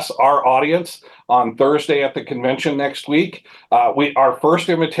address our audience on Thursday at the convention next week. Our first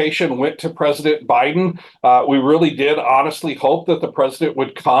invitation went to President Biden. We really did honestly hope that the president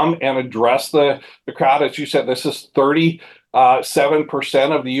would come and address the crowd. As you said, this is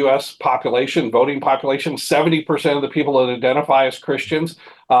 7% of the U.S. population, voting population, 70% of the people that identify as Christians.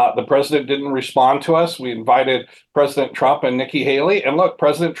 The president didn't respond to us. We invited President Trump and Nikki Haley. And look,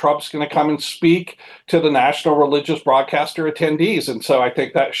 President Trump's going to come and speak to the national religious broadcaster attendees. And so I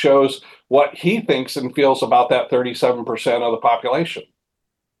think that shows what he thinks and feels about that 37% of the population.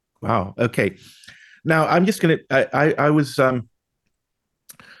 Wow. Okay. Now, I'm just going to, I was,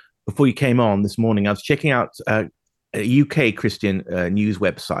 before you came on this morning, I was checking out a UK Christian news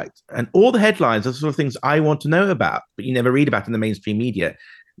website, and all the headlines are the sort of things I want to know about, but you never read about in the mainstream media.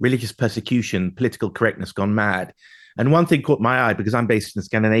 Religious persecution, political correctness gone mad. And one thing caught my eye, because I'm based in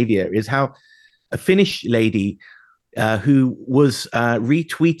Scandinavia, is how a Finnish lady who was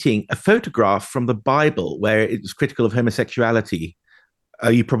retweeting a photograph from the Bible where it was critical of homosexuality.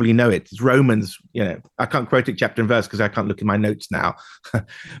 You probably know it. It's Romans, I can't quote it chapter and verse because I can't look in my notes now.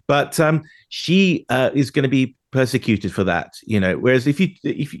 But she is going to be persecuted for that, whereas if you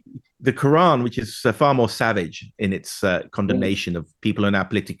the Quran, which is far more savage in its condemnation of people who are now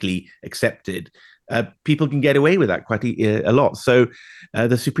politically accepted, people can get away with that quite a lot. So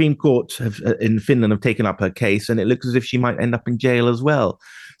the Supreme Court in Finland have taken up her case, and it looks as if she might end up in jail as well.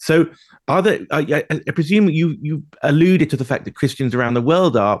 So I presume you alluded to the fact that Christians around the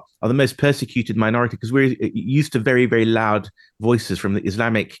world are the most persecuted minority, because we're used to very, very loud voices from the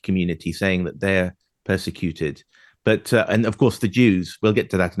Islamic community saying that they're persecuted. But and of course the Jews, we'll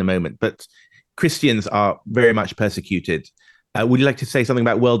get to that in a moment, but Christians are very much persecuted. Would you like to say something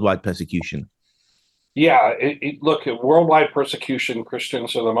about worldwide persecution? Yeah, look, at worldwide persecution,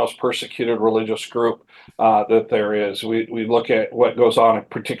 Christians are the most persecuted religious group that there is. We look at what goes on,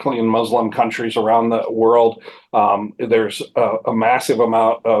 particularly in Muslim countries around the world. There's a massive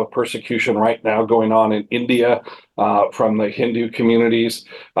amount of persecution right now going on in India from the Hindu communities.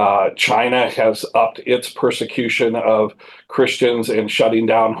 China has upped its persecution of Christians and shutting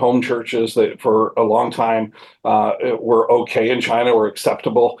down home churches that for a long time were okay in China, were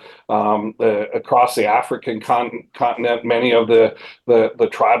acceptable. Across the African continent, many of the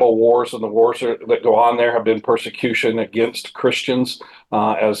tribal wars and the wars that go on there have been persecution against Christians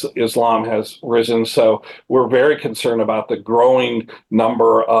as Islam has risen. So we're very concerned about the growing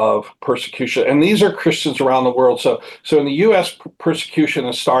number of persecution. And these are Christians around the world. So in the U.S., persecution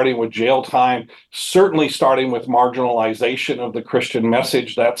is starting with jail time, certainly starting with marginalization of the Christian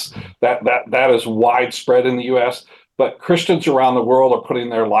message. That is widespread in the U.S., but Christians around the world are putting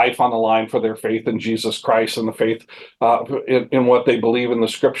their life on the line for their faith in Jesus Christ and the faith in what they believe in the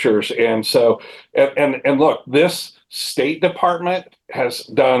scriptures. And so, and look, this State Department has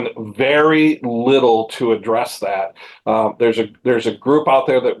done very little to address that. There's a group out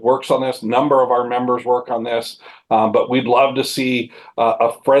there that works on this. A number of our members work on this, but we'd love to see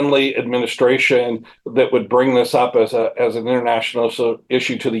a friendly administration that would bring this up as an international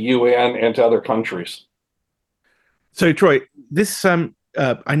issue to the UN and to other countries. So, Troy, this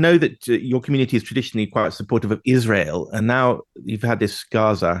I know that your community is traditionally quite supportive of Israel, and now you've had this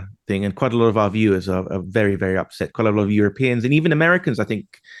Gaza thing, and quite a lot of our viewers are very, very upset. Quite a lot of Europeans and even Americans, I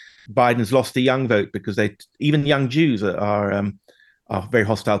think, Biden's lost the young vote because even young Jews are very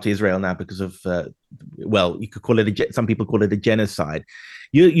hostile to Israel now because of you could call it some people call it a genocide.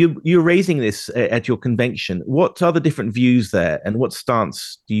 You're raising this at your convention. What are the different views there, and what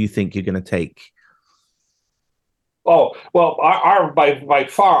stance do you think you're going to take? Oh, well, by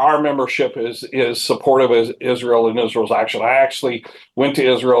far our membership is supportive of Israel and Israel's action. I actually went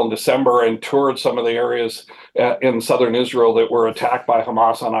to Israel in December and toured some of the areas in southern Israel that were attacked by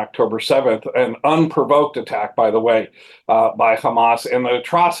Hamas on October 7th, an unprovoked attack, by the way, by Hamas, and the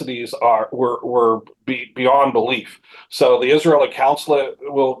atrocities were beyond belief. So the Israeli Consulate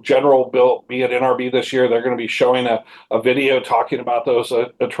will be at NRB this year. They're going to be showing a video talking about those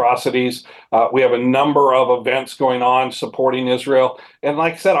atrocities. We have a number of events going on supporting Israel. And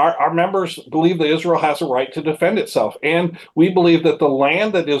like I said, our members believe that Israel has a right to defend itself. And we believe that the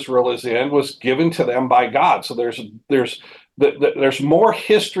land that Israel is in was given to them by God. So there's more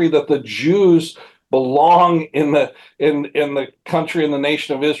history that the Jews belong in the country, in the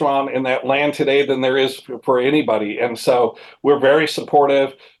nation of Israel, in that land today than there is for anybody. And so we're very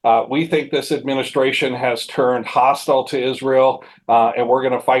supportive. We think this administration has turned hostile to Israel, and we're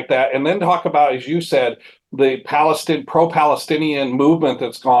going to fight that. And then talk about, as you said, the pro-Palestinian movement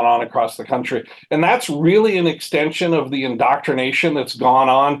that's gone on across the country. And that's really an extension of the indoctrination that's gone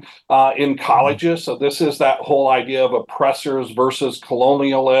on in colleges. So this is that whole idea of oppressors versus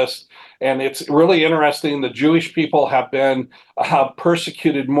colonialists. And it's really interesting. The Jewish people have been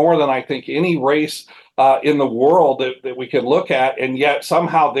persecuted more than I think any race in the world that we could look at. And yet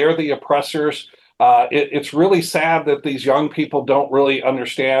somehow they're the oppressors. It's really sad that these young people don't really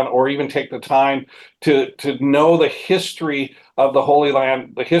understand or even take the time to know the history of the Holy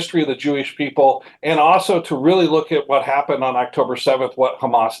Land, the history of the Jewish people, and also to really look at what happened on October 7th, what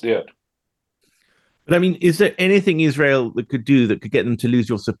Hamas did. But I mean, is there anything Israel could do that could get them to lose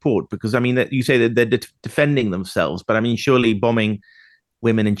your support? Because I mean, that you say that they're defending themselves, but I mean, surely bombing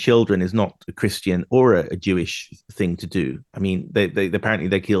women and children is not a Christian or a Jewish thing to do. I mean, they apparently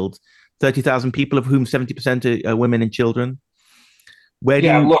they killed 30,000 people, of whom 70% are women and children.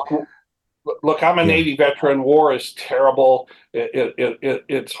 Look, I'm a Navy veteran. War is terrible.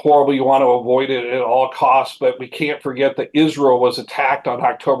 It's horrible. You want to avoid it at all costs, but we can't forget that Israel was attacked on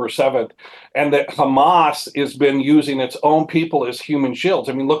October 7th and that Hamas has been using its own people as human shields.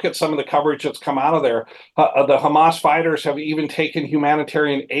 I mean, look at some of the coverage that's come out of there. The Hamas fighters have even taken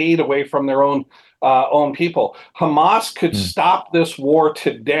humanitarian aid away from their own people. Hamas could stop this war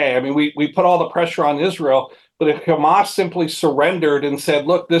today. I mean, we put all the pressure on Israel, but if Hamas simply surrendered and said,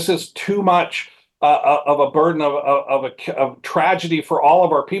 look, this is too much a burden of tragedy for all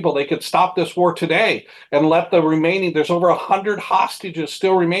of our people. They could stop this war today and let the remaining. There's over 100 hostages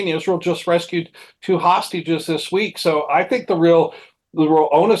still remaining. Israel just rescued 2 hostages this week. So I think the real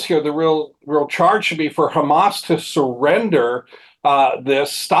onus here, the real charge should be for Hamas to surrender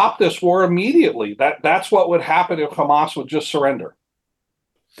stop this war immediately. That's what would happen if Hamas would just surrender.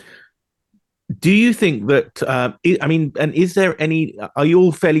 Do you think that, and is there any, are you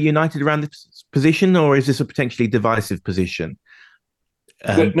all fairly united around this position, or is this a potentially divisive position?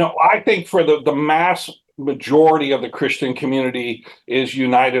 No, I think for the mass majority of the Christian community is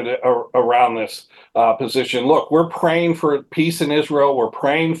united around this position. Look, we're praying for peace in Israel. We're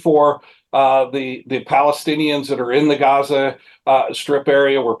praying for the Palestinians that are in the Gaza Strip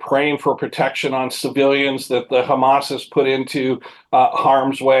area. We're praying for protection on civilians that the Hamas has put into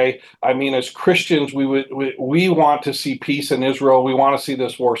harm's way. I mean, as Christians, we want to see peace in Israel. We want to see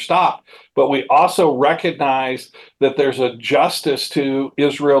this war stop, but we also recognize that there's a justice to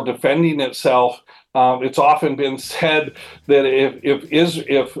Israel defending itself. It's often been said that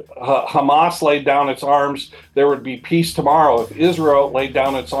if Hamas laid down its arms, there would be peace tomorrow. If Israel laid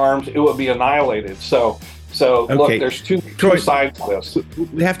down its arms, it would be annihilated. So okay. Look, there's two sides to this.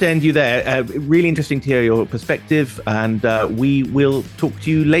 We have to end you there. Really interesting to hear your perspective, and we will talk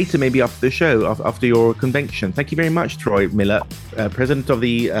to you later, maybe after the show, after your convention. Thank you very much, Troy Miller, President of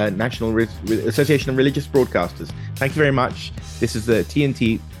the National Association of Religious Broadcasters. Thank you very much. This is the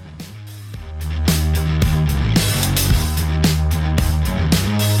TNT